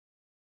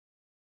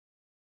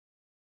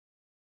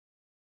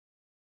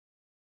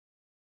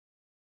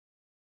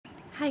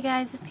Hi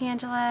guys, it's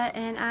Angela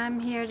and I'm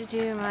here to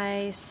do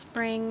my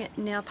spring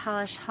nail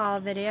polish haul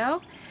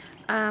video.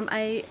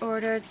 I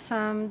ordered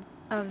some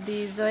of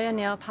the Zoya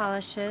nail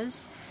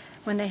polishes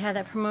when they had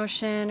that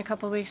promotion a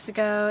couple weeks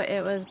ago.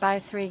 It was buy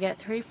 3 get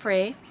 3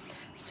 free.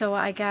 So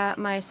I got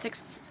my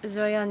 6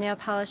 Zoya nail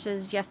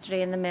polishes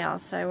yesterday in the mail,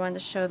 so I wanted to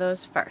show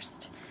those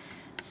first.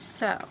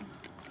 So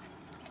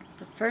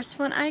the first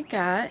one I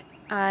got,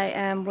 I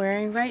am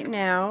wearing right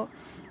now,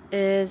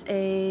 is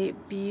a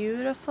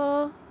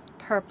beautiful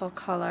purple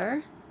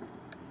color,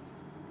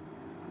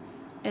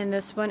 and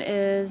this one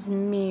is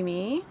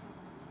Mimi,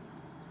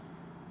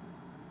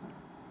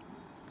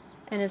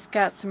 and it's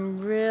got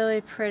some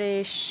really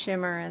pretty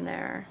shimmer in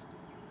there.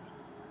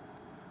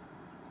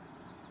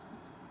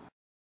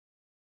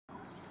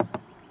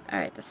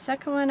 Alright, the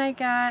second one I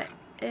got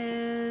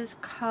is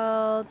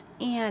called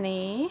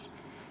Annie,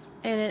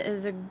 and it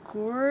is a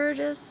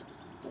gorgeous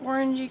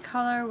orangey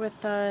color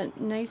with a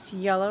nice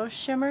yellow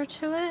shimmer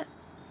to it.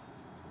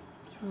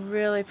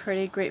 Really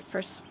pretty, great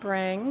for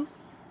spring.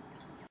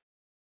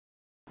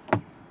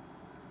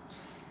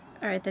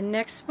 Alright, the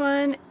next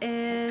one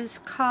is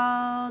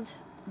called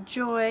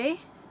Joy,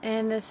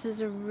 and this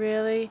is a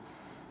really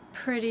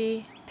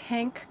pretty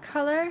pink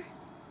color.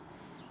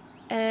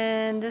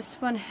 And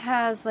this one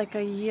has like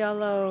a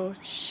yellow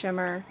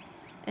shimmer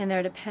in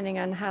there depending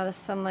on how the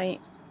sunlight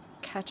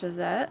catches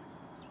it.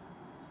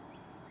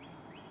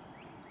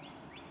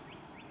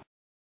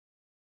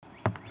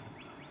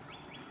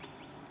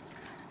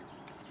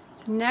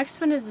 Next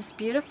one is this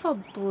beautiful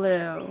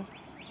blue,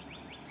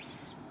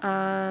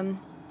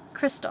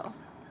 crystal.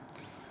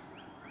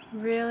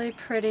 Really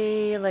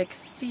pretty, like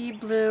sea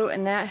blue,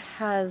 and that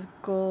has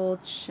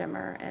gold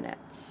shimmer in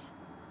it.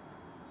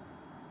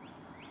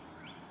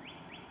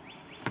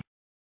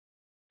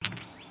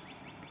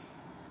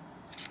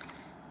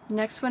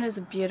 Next one is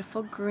a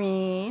beautiful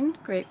green,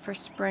 great for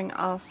spring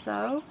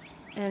also,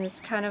 and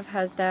it's kind of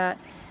has that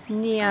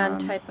neon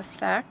type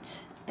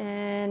effect,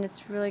 and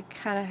it's really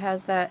kind of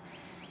has that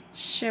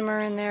shimmer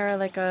in there,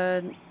 like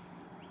a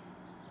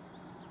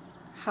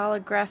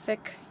holographic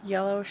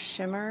yellow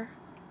shimmer,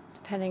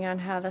 depending on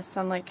how the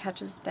sunlight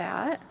catches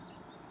that.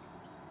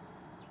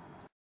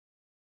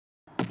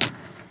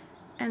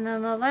 And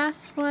then the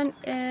last one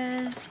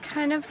is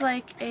kind of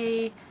like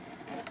a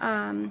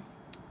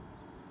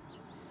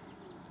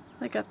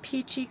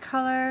peachy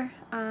color.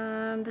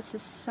 This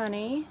is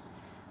Sunny,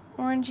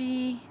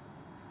 orangey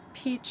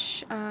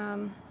peach,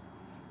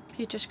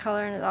 peachish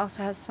color, and it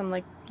also has some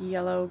like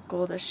yellow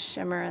goldish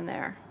shimmer in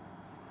there.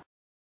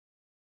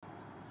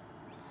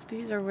 So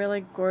these are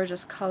really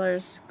gorgeous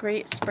colors,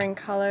 great spring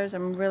colors.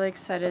 I'm really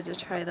excited to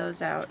try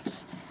those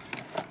out.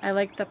 I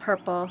like the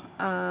purple.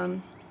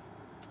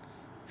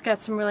 It's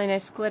got some really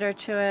nice glitter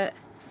to it,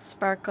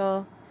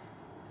 sparkle.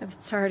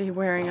 It's already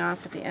wearing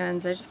off at the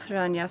ends. I just put it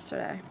on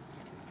yesterday.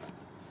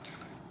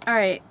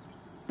 Alright,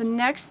 the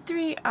next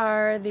 3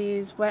 are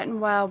these Wet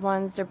n Wild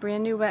ones. They're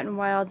brand new Wet n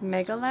Wild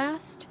Mega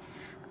Last.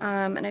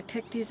 And I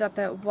picked these up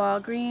at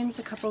Walgreens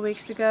a couple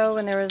weeks ago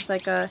when there was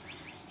like a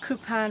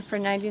coupon for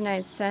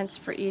 99 cents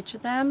for each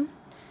of them.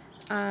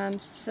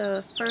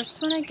 So the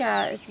first one I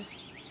got is this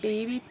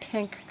baby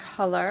pink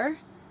color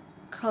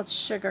called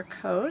Sugar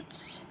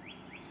Coat.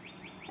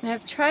 And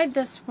I've tried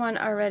this one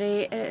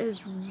already. It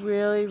is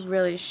really,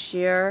 really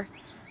sheer.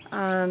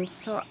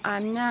 So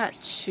I'm not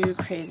too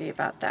crazy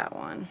about that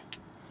one.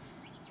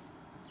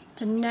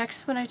 The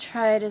next one I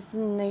tried is the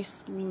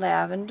nice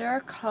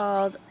lavender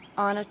called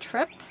On a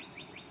Trip.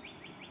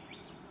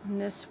 And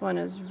this one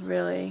is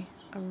really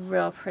a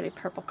real pretty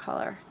purple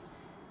color.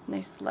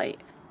 Nice light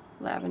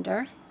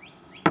lavender.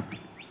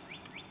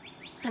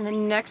 And the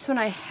next one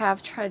I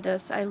have tried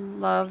this. I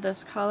love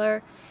this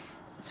color.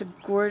 It's a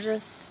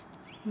gorgeous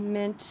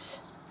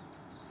mint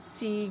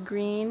sea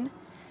green.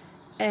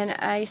 And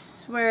I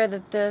swear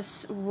that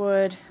this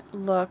would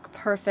look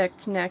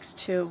perfect next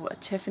to a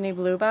Tiffany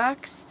blue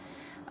box.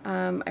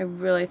 I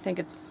really think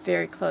it's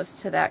very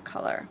close to that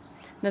color.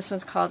 And this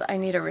one's called I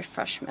Need a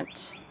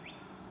Refreshment.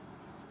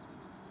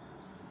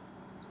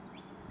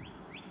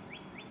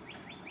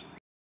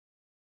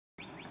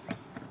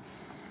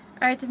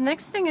 Alright, the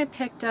next thing I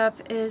picked up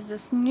is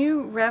this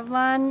new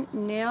Revlon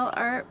nail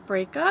art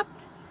breakup.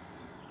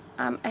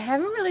 I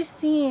haven't really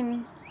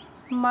seen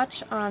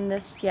much on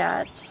this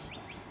yet.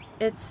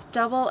 It's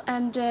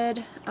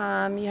double-ended.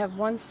 You have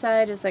one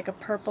side is like a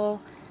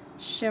purple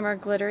shimmer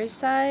glittery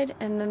side,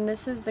 and then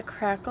this is the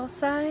crackle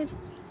side,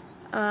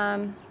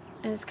 and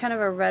it's kind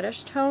of a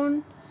reddish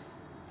tone.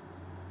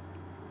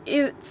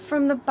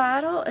 From the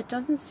bottle, it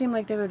doesn't seem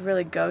like they would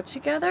really go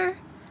together,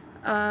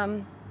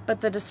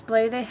 but the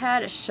display they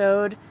had, it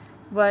showed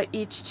what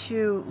each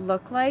two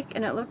look like,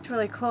 and it looked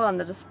really cool on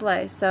the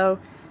display. So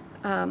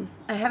I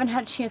haven't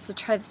had a chance to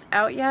try this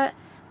out yet,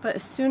 but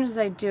as soon as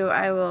I do,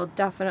 I will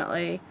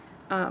definitely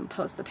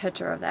post a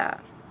picture of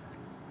that.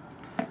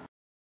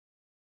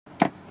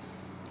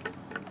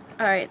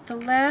 Alright, the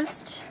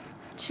last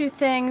 2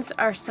 things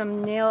are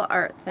some nail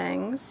art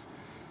things,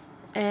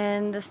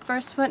 and the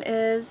first one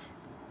is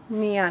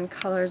neon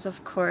colors,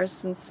 of course,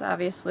 since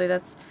obviously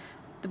that's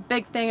the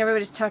big thing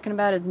everybody's talking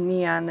about is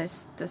neon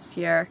this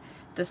year,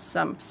 this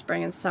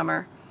spring and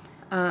summer.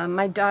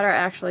 My daughter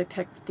actually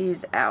picked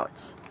these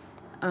out.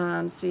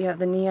 So you have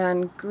the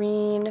neon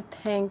green,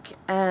 pink,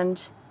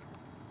 and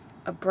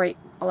a bright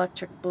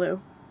electric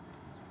blue.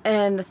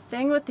 And the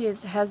thing with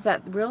these has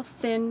that real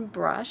thin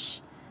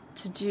brush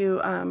to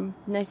do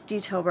nice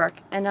detail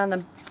work. And on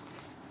the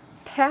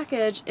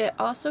package, it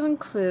also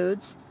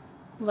includes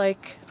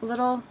like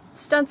little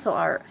stencil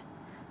art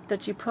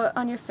that you put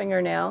on your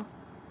fingernail,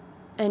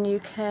 and you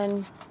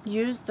can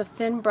use the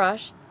thin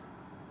brush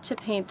to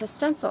paint the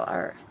stencil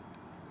art.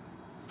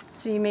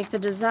 So you make the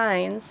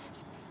designs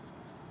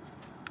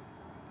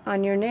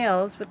on your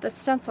nails with the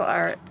stencil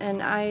art,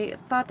 and I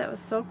thought that was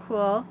so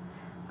cool.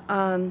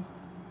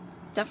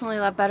 Definitely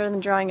a lot better than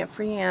drawing it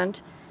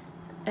freehand,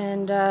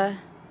 and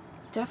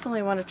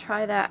definitely want to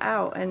try that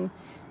out, and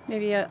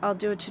maybe I'll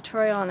do a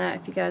tutorial on that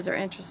if you guys are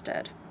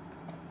interested.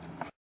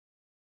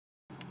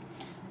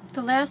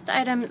 The last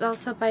item is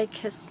also by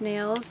Kiss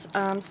Nails,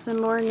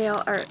 some more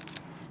nail art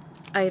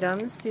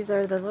items. These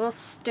are the little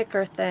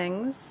sticker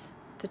things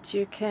that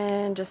you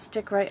can just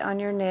stick right on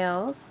your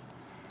nails.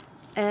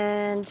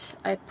 And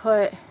I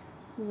put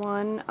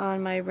one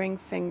on my ring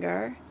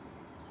finger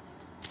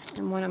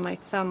and one on my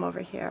thumb over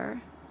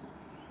here.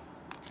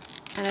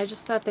 And I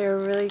just thought they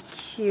were really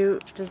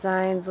cute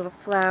designs, little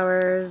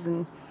flowers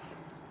and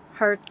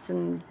hearts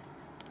and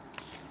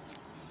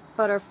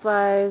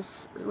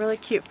butterflies. Really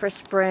cute for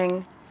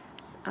spring,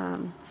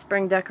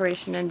 spring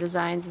decoration and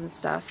designs and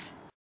stuff.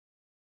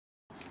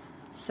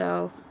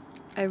 So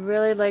I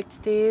really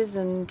liked these,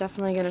 and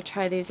definitely going to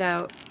try these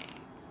out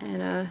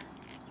and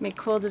make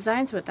cool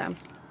designs with them.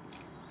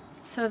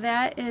 So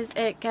that is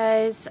it,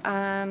 guys.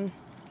 I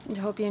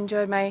hope you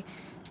enjoyed my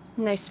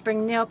nice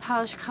spring nail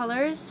polish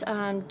colors.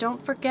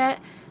 Don't forget,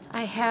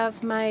 I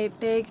have my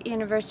big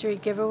anniversary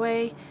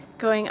giveaway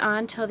going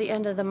on till the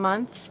end of the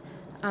month.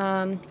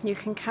 You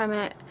can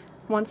comment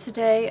once a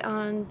day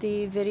on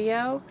the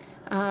video.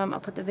 I'll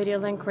put the video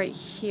link right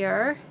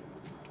here.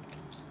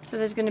 So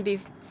there's going to be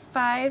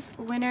 5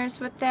 winners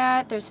with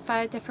that. There's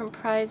 5 different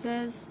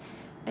prizes,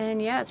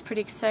 and yeah, it's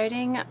pretty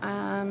exciting.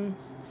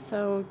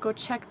 So go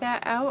check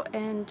that out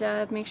and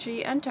make sure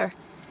you enter.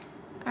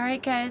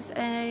 Alright guys,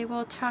 I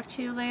will talk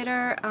to you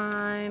later.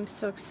 I'm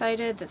so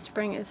excited that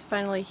spring is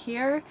finally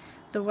here.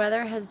 The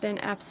weather has been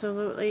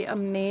absolutely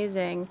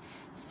amazing.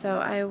 So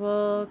I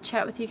will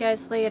chat with you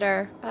guys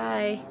later.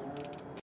 Bye.